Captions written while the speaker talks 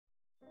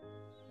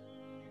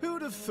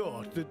would have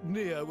thought that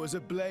Nia was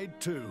a blade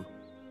too?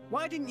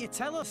 Why didn't you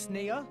tell us,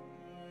 Nia?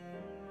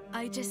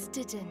 I just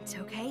didn't,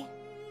 okay?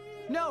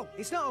 No,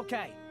 it's not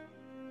okay.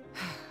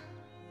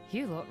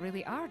 You lot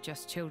really are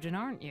just children,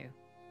 aren't you?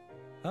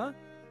 Huh?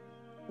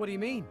 What do you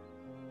mean?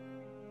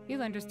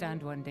 You'll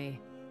understand one day.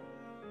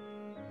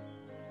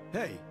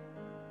 Hey,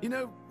 you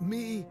know,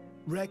 me,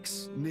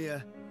 Rex,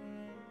 Nia,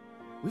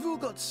 we've all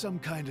got some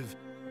kind of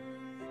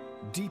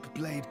deep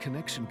blade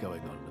connection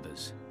going on with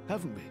us,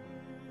 haven't we?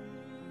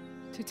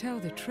 To tell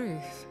the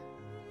truth,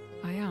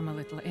 I am a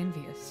little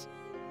envious,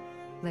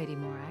 Lady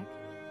Morag.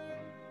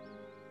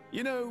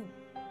 You know,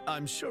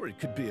 I'm sure it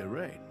could be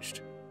arranged.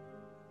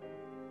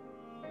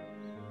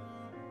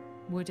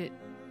 Would it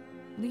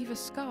leave a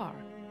scar?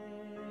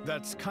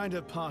 That's kind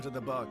of part of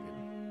the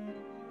bargain.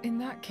 In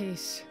that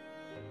case,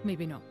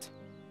 maybe not.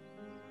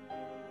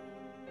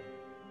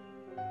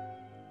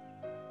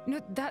 No,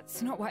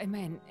 that's not what I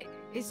meant.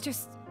 It's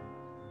just...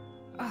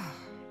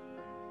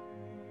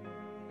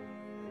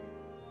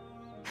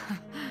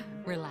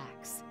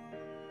 Relax.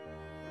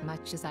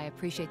 Much as I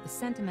appreciate the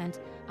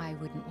sentiment, I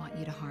wouldn't want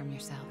you to harm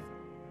yourself.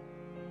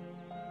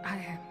 I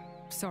am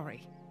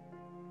sorry.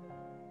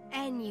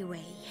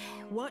 Anyway,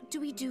 what do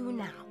we do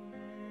now?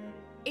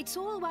 It's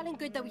all well and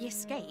good that we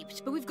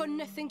escaped, but we've got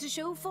nothing to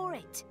show for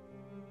it.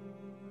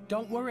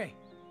 Don't worry.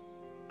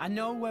 I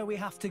know where we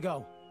have to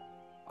go.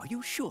 Are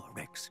you sure,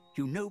 Rex?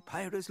 You know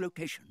Pyra's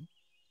location?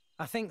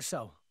 I think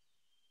so.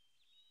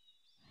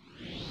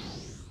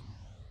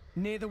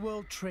 Near the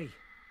World Tree.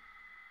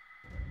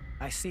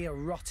 I see a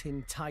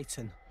rotting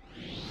titan.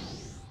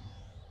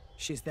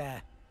 She's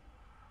there.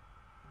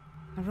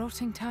 A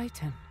rotting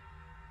titan?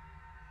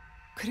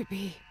 Could it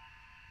be?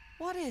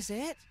 What is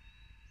it?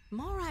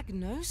 Morag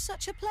knows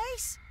such a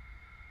place?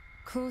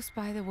 Close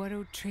by the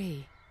World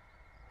Tree,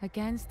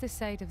 against the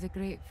side of the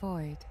Great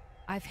Void,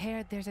 I've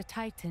heard there's a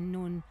titan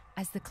known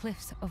as the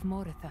Cliffs of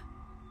Moritha.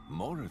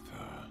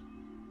 Moritha?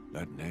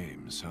 That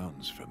name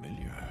sounds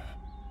familiar.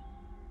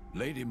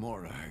 Lady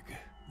Morag,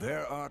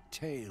 there are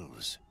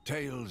tales.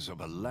 Tales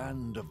of a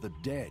land of the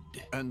dead,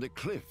 and the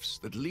cliffs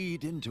that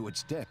lead into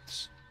its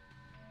depths.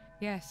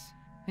 Yes,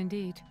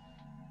 indeed.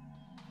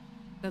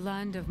 The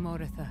land of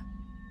Moritha.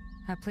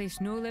 A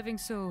place no living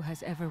soul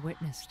has ever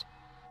witnessed.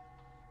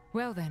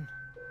 Well then.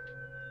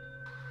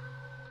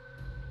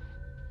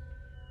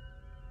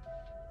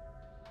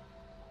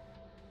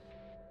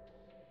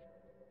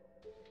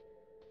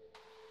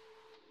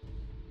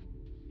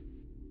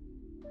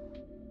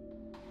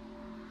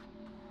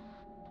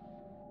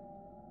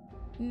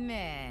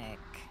 Mick,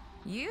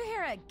 you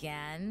here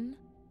again?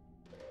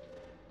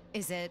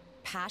 Is it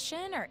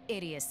passion or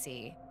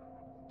idiocy?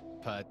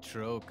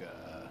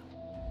 Patroka.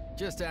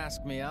 Just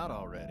ask me out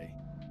already.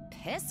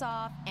 Piss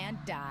off and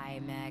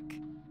die,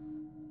 Mick.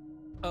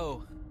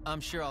 Oh, I'm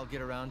sure I'll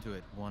get around to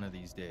it one of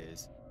these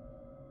days.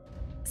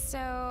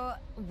 So,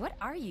 what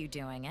are you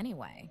doing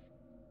anyway?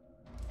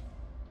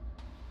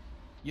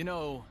 You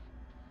know,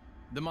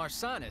 the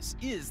Marsanis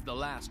is the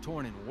last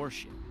Tornin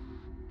warship.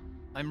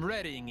 I'm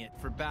readying it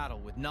for battle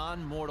with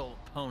non-mortal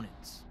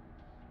opponents.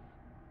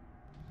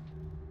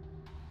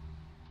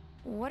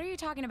 What are you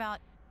talking about,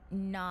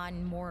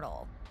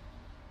 non-mortal?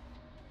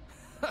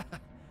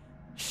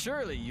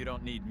 Surely you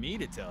don't need me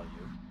to tell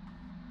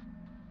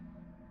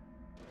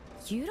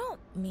you. You don't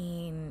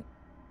mean...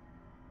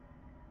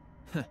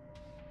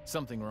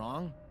 Something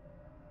wrong?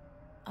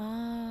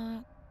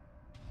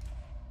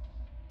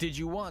 Did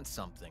you want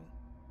something?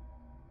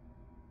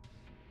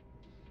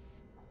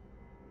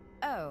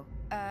 Oh,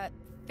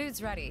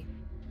 food's ready.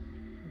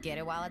 Get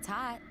it while it's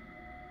hot.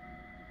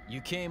 You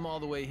came all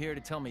the way here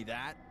to tell me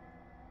that?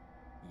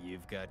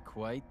 You've got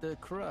quite the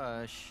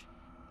crush.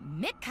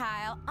 Mick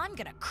Kyle, I'm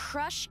gonna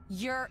crush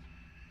your...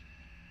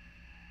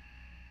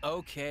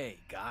 Okay,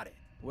 got it.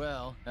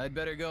 Well, I'd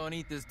better go and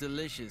eat this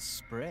delicious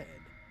spread.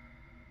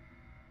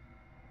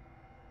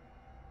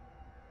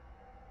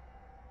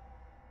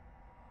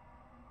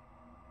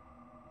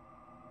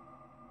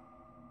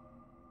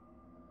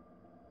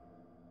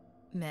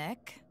 Mick?